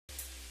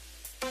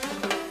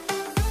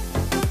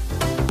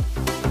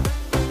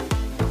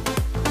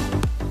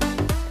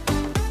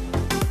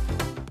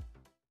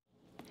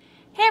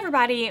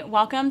everybody,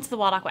 welcome to the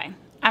Waldock Way.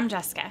 I'm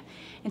Jessica,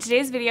 and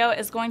today's video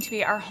is going to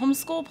be our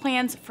homeschool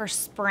plans for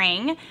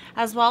spring,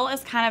 as well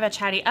as kind of a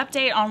chatty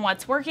update on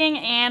what's working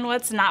and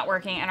what's not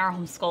working in our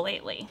homeschool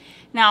lately.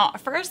 Now,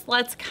 first,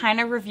 let's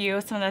kind of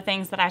review some of the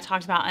things that I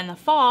talked about in the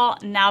fall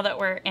now that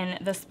we're in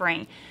the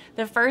spring.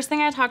 The first thing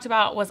I talked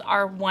about was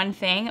our one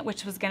thing,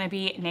 which was going to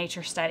be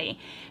nature study.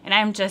 And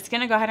I'm just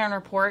going to go ahead and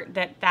report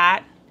that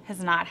that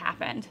has not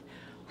happened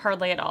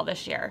hardly at all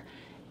this year.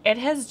 It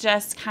has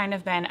just kind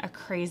of been a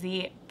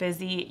crazy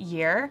busy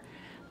year.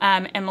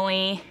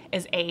 Emily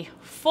is a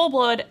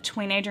full-blood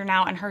teenager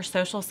now, and her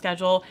social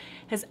schedule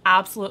has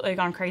absolutely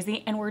gone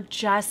crazy, and we're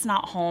just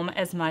not home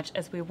as much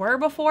as we were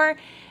before.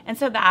 And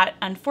so that,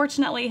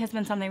 unfortunately, has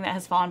been something that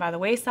has fallen by the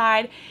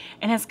wayside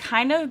and has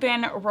kind of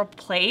been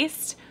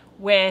replaced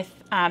with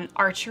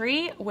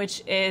archery,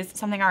 which is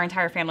something our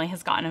entire family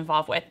has gotten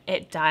involved with.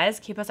 It does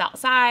keep us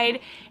outside.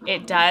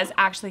 It does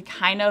actually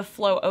kind of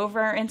flow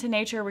over into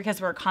nature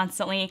because we're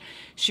constantly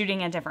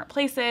shooting in different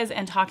places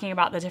and talking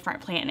about the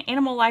different plant and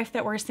animal life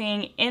that we're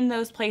seeing in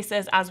those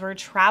places as we're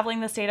traveling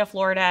the state of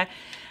Florida.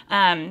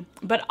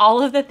 But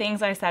all of the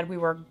things I said we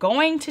were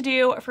going to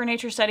do for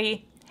nature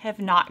study have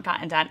not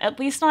gotten done, at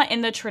least not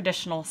in the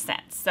traditional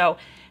sense. So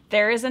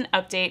there is an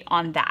update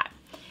on that.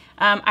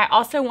 I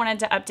also wanted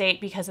to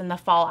update because in the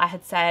fall I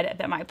had said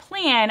that my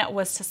plan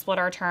was to split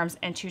our terms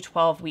into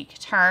 12-week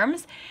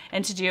terms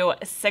and to do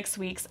 6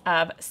 weeks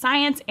of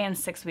science and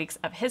 6 weeks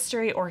of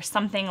history or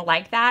something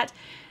like that.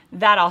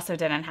 That also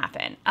didn't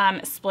happen.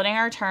 Splitting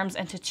our terms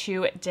into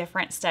 2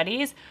 different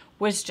studies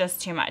was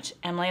just too much.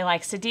 Emily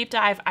likes to deep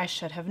dive. I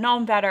should have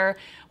known better.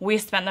 We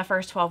spent the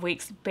first 12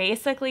 weeks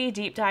basically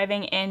deep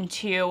diving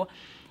into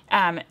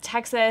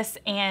Texas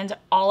and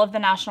all of the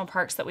national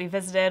parks that we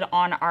visited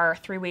on our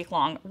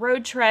 3-week-long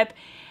road trip.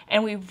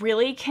 And we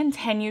really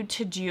continued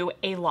to do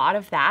a lot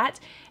of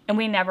that. And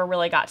we never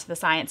really got to the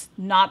science,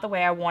 not the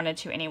way I wanted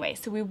to anyway.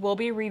 So we will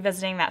be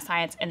revisiting that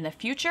science in the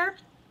future.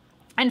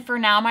 And for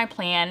now, my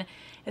plan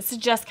is to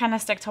just kind of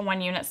stick to 1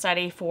 unit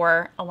study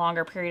for a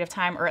longer period of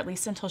time, or at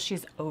least until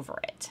she's over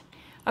it.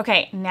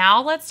 Okay,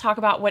 now let's talk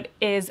about what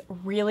is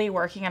really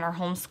working in our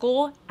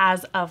homeschool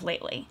as of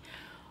lately.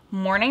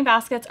 Morning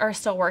baskets are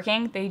still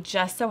working. They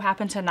just so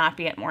happen to not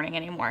be at morning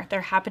anymore. They're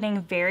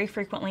happening very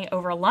frequently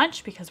over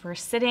lunch because we're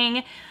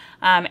sitting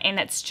and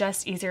it's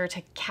just easier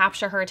to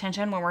capture her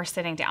attention when we're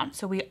sitting down.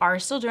 So we are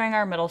still doing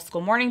our middle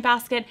school morning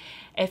basket.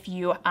 If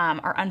you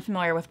are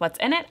unfamiliar with what's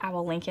in it, I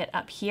will link it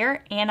up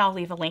here and I'll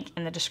leave a link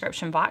in the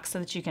description box so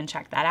that you can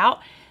check that out.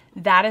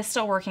 That is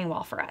still working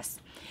well for us.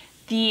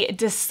 The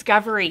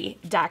discovery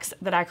decks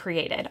that I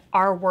created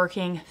are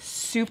working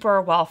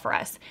super well for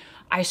us.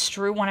 I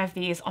strew one of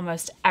these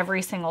almost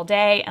every single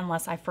day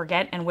unless I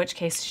forget, in which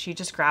case she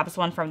just grabs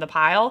one from the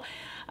pile.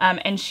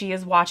 And she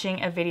is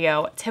watching a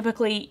video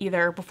typically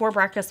either before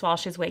breakfast while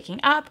she's waking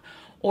up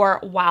or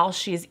while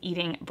she's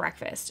eating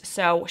breakfast.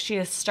 So she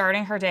is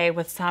starting her day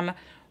with some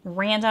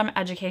random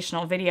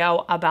educational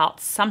video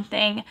about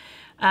something.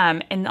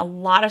 And a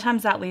lot of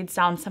times that leads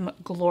down some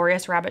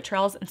glorious rabbit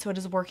trails. And so it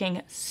is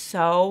working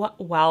so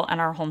well in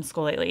our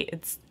homeschool lately.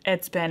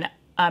 It's been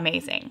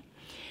amazing.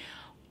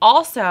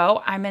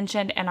 Also, I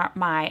mentioned in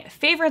my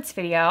favorites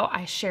video,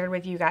 I shared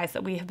with you guys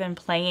that we have been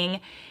playing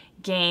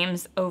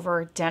games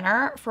over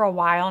dinner for a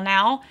while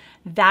now.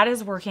 That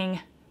is working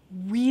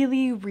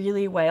really,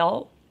 really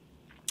well.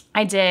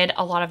 I did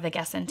a lot of the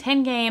Guess in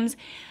 10 games,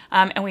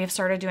 and we have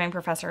started doing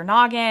Professor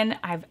Noggin.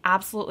 I've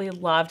absolutely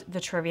loved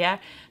the trivia.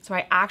 So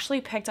I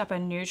actually picked up a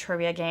new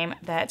trivia game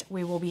that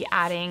we will be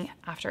adding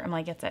after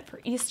Emily gets it for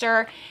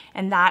Easter,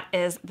 and that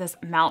is this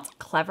Mount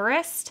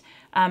Cleverest.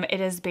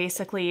 It is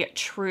basically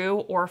true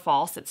or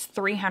false. It's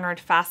 300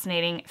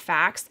 fascinating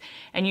facts,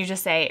 and you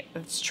just say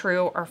it's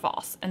true or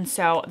false. And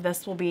so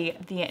this will be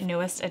the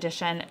newest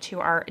addition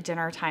to our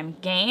dinner time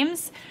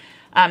games.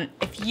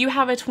 If you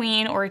have a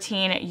tween or a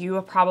teen,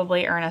 you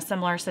probably are in a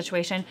similar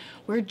situation.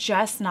 We're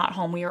just not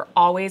home. We are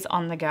always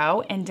on the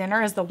go, and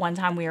dinner is the one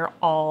time we are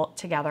all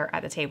together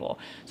at the table.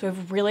 So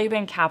we've really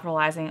been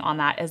capitalizing on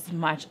that as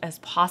much as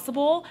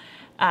possible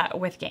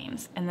with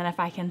games. And then if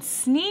I can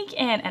sneak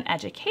in an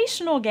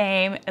educational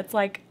game, it's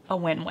like a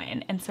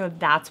win-win. And so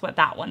that's what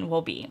that one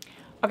will be.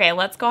 Okay,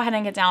 let's go ahead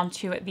and get down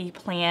to the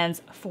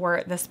plans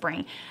for the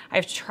spring.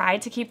 I've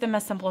tried to keep them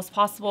as simple as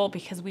possible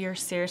because we are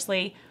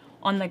seriously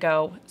on the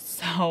go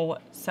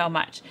so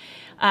much.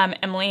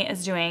 Emily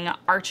is doing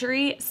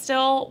archery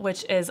still,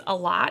 which is a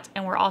lot,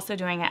 and we're also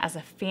doing it as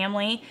a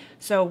family.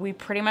 So we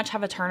pretty much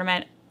have a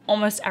tournament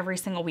almost every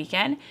single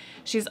weekend.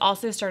 She's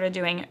also started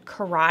doing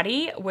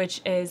karate, which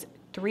is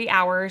 3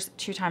 hours,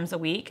 2 times a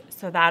week.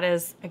 So that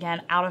is,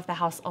 again, out of the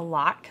house a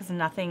lot because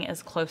nothing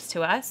is close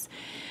to us.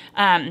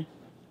 And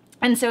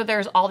so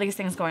there's all these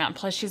things going on.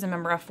 Plus she's a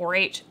member of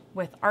 4-H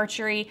with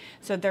archery.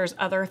 So there's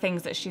other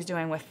things that she's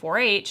doing with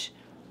 4-H.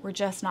 We're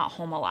just not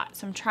home a lot.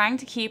 So I'm trying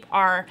to keep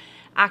our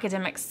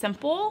academics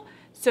simple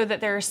so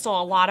that there is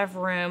still a lot of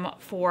room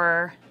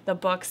for the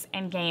books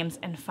and games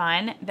and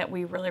fun that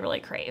we really, really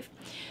crave.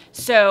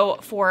 So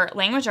for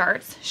language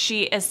arts,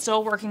 she is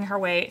still working her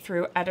way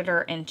through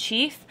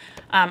editor-in-chief.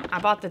 I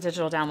bought the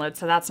digital download,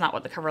 so that's not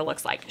what the cover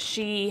looks like.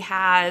 She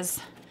has,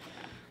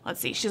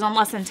 let's see, she's on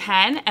lesson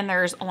 10 and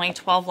there's only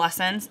 12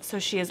 lessons. So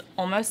she is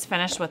almost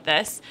finished with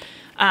this.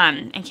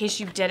 In case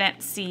you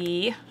didn't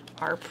see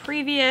our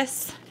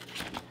previous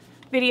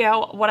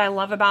video, what I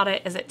love about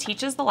it is it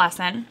teaches the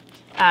lesson.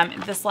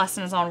 This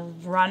lesson is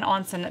on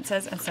run-on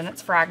sentences and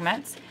sentence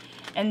fragments.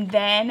 And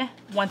then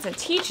once it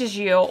teaches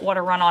you what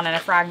a run-on and a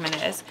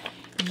fragment is,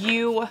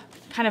 you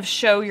kind of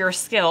show your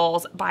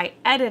skills by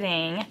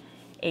editing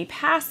a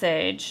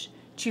passage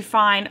to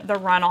find the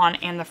run-on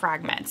and the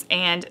fragments.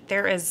 And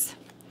there is,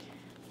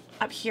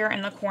 up here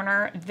in the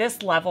corner,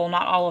 this level,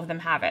 not all of them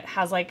have it,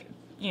 has like,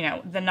 you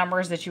know, the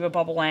numbers that you would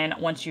bubble in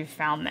once you've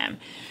found them.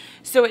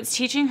 So it's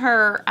teaching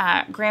her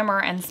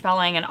grammar and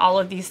spelling and all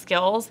of these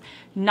skills,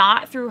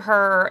 not through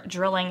her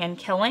drilling and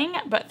killing,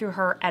 but through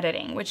her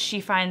editing, which she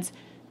finds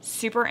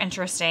super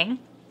interesting.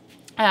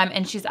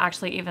 And she's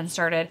actually even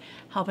started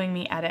helping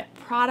me edit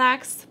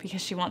products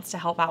because she wants to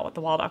help out with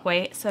the Waldock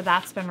Way. So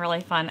that's been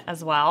really fun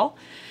as well.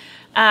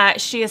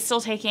 She is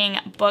still taking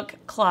book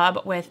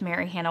club with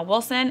Mary Hannah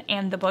Wilson,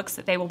 and the books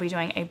that they will be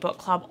doing a book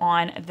club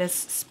on this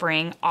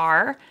spring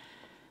are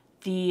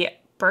the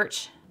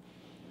Birch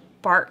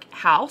Bark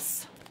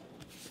House,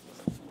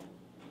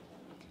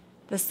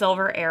 The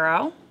Silver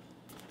Arrow,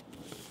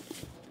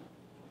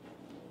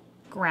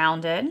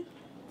 Grounded,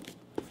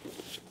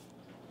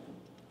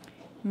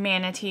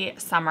 Manatee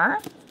Summer,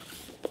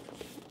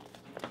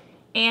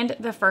 and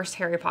the first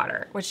Harry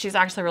Potter, which she's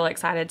actually really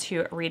excited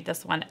to read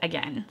this one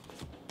again.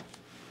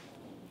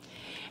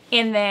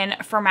 And then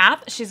for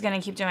math, she's going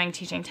to keep doing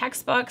teaching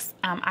textbooks.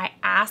 I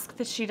ask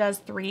that she does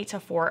 3 to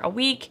 4 a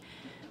week.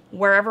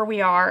 Wherever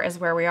we are is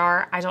where we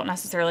are. I don't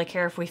necessarily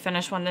care if we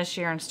finish one this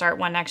year and start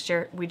one next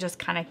year. We just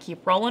kind of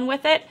keep rolling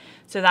with it.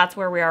 So that's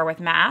where we are with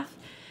math.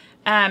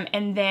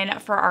 And then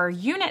for our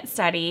unit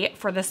study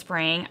for the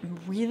spring, I'm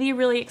really,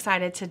 really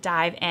excited to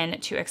dive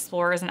into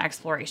Explorers and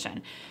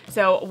Exploration.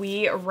 So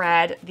we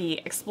read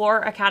the Explorer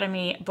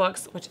Academy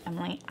books, which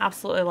Emily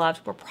absolutely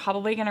loved. We're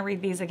probably going to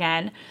read these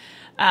again,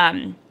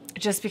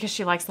 just because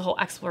she likes the whole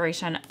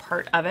exploration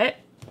part of it.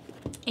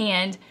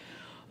 And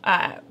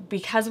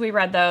because we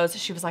read those,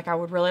 she was like, I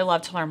would really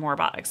love to learn more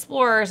about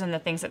explorers and the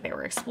things that they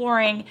were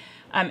exploring.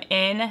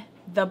 In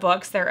the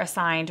books, they're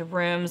assigned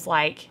rooms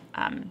like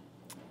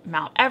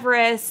Mount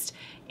Everest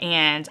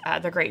and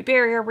the Great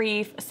Barrier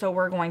Reef. So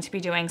we're going to be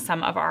doing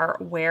some of our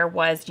where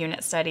was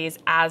unit studies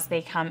as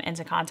they come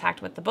into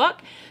contact with the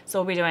book. So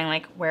we'll be doing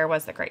like, where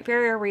was the Great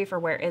Barrier Reef, or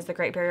where is the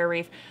Great Barrier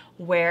Reef?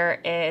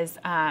 Where is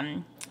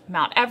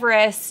Mount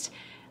Everest?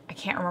 I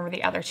can't remember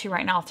the other two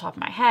right now off the top of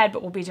my head,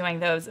 but we'll be doing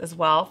those as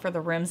well for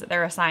the rooms that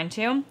they're assigned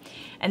to.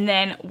 And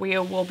then we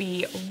will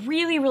be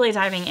really, really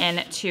diving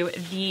into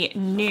the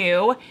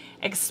new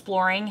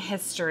Exploring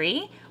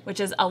History, which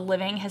is a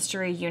living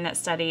history unit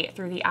study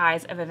through the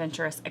eyes of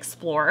adventurous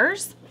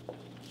explorers.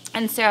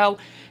 And so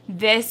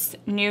this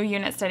new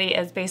unit study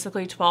is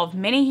basically 12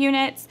 mini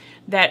units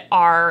that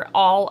are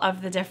all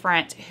of the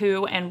different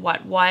who and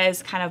what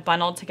was kind of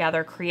bundled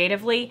together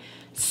creatively.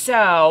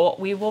 So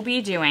we will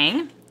be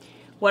doing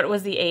what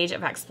was the age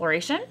of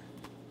exploration?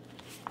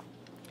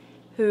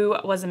 Who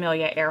was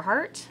Amelia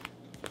Earhart?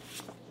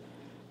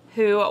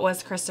 Who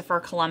was Christopher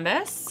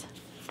Columbus?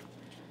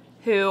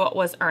 Who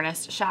was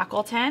Ernest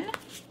Shackleton?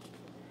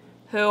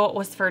 Who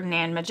was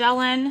Ferdinand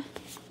Magellan?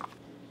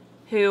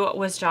 Who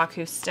was Jacques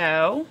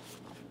Cousteau?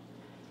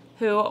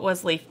 Who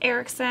was Leif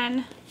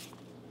Erikson?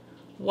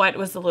 What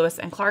was the Lewis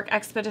and Clark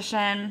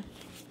expedition?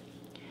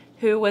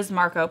 Who was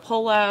Marco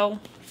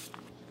Polo?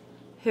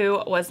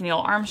 Who was Neil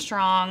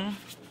Armstrong?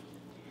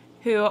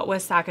 Who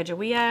was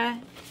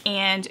Sacagawea?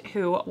 And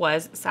who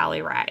was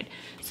Sally Ride?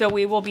 So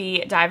we will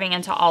be diving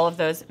into all of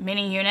those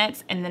mini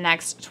units in the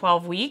next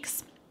 12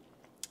 weeks.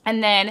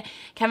 And then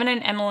Kevin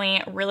and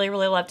Emily really,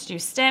 really love to do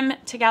STEM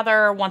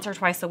together once or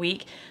twice a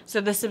week. So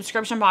the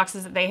subscription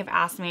boxes that they have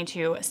asked me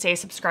to stay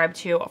subscribed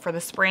to for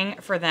the spring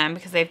for them,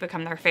 because they've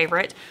become their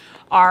favorite,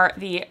 are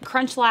the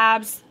Crunch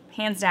Labs.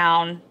 Hands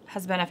down,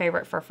 has been a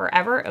favorite for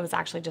forever. It was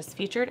actually just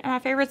featured in my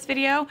favorites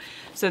video.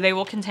 So they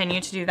will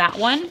continue to do that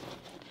one,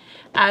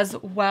 as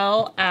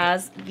well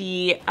as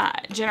the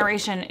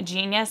Generation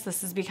Genius.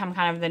 This has become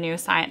kind of the new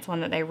science one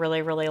that they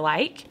really, really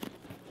like.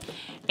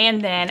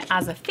 And then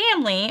as a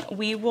family,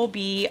 we will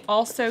be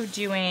also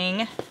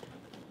doing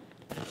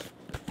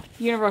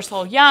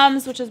Universal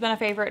Yums, which has been a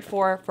favorite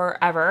for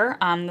forever.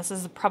 This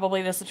is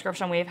probably the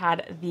subscription we've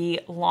had the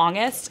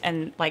longest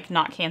and like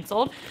not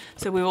canceled.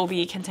 So we will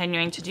be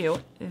continuing to do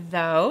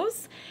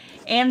those.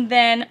 And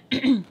then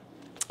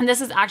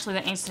this is actually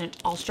the Ancient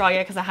Australia,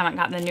 because I haven't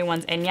gotten the new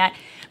ones in yet.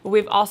 But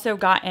we've also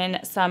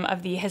gotten some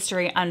of the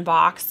history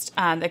unboxed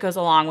that goes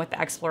along with the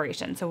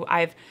exploration. So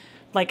I've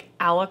like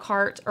a la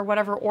carte or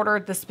whatever,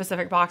 ordered the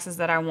specific boxes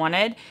that I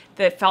wanted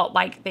that felt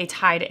like they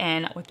tied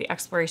in with the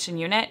exploration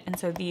unit. And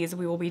so these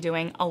we will be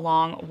doing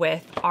along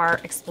with our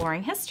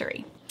exploring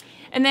history.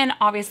 And then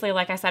obviously,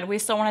 like I said, we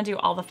still want to do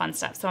all the fun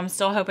stuff. So I'm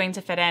still hoping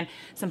to fit in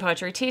some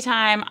poetry tea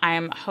time.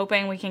 I'm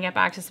hoping we can get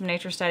back to some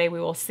nature study. We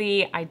will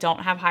see. I don't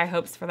have high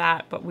hopes for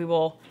that, but we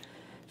will,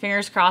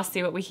 fingers crossed,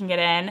 see what we can get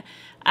in.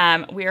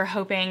 We are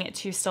hoping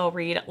to still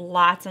read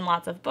lots and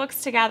lots of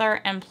books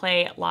together and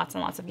play lots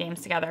and lots of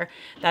games together.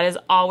 That has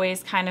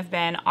always kind of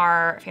been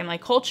our family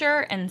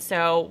culture, and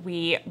so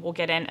we will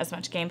get in as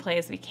much gameplay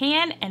as we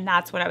can, and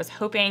that's what I was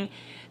hoping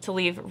to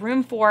leave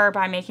room for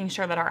by making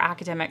sure that our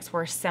academics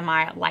were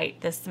semi-light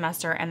this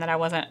semester and that I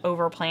wasn't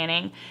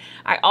over-planning.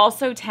 I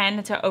also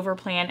tend to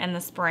over-plan in the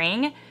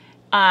spring,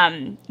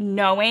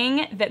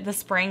 knowing that the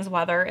spring's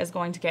weather is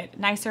going to get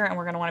nicer and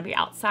we're going to want to be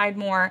outside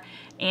more,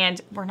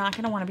 and we're not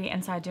going to want to be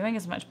inside doing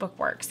as much book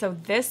work. So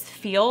this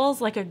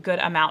feels like a good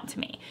amount to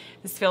me.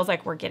 This feels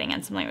like we're getting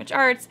in some language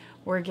arts,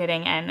 we're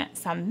getting in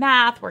some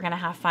math, we're going to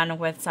have fun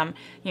with some,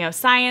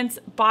 science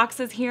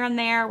boxes here and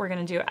there. We're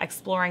going to do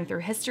exploring through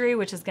history,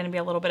 which is going to be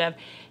a little bit of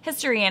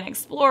history and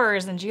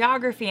explorers and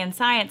geography and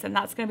science, and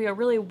that's going to be a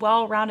really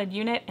well-rounded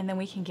unit, and then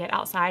we can get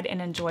outside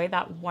and enjoy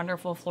that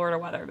wonderful Florida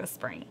weather this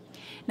spring.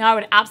 Now, I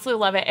would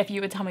absolutely love it if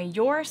you would tell me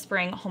your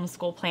spring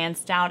homeschool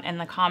plans down in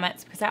the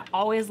comments, because I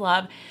always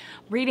love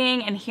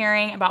reading and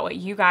hearing about what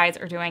you guys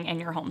are doing in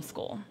your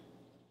homeschool.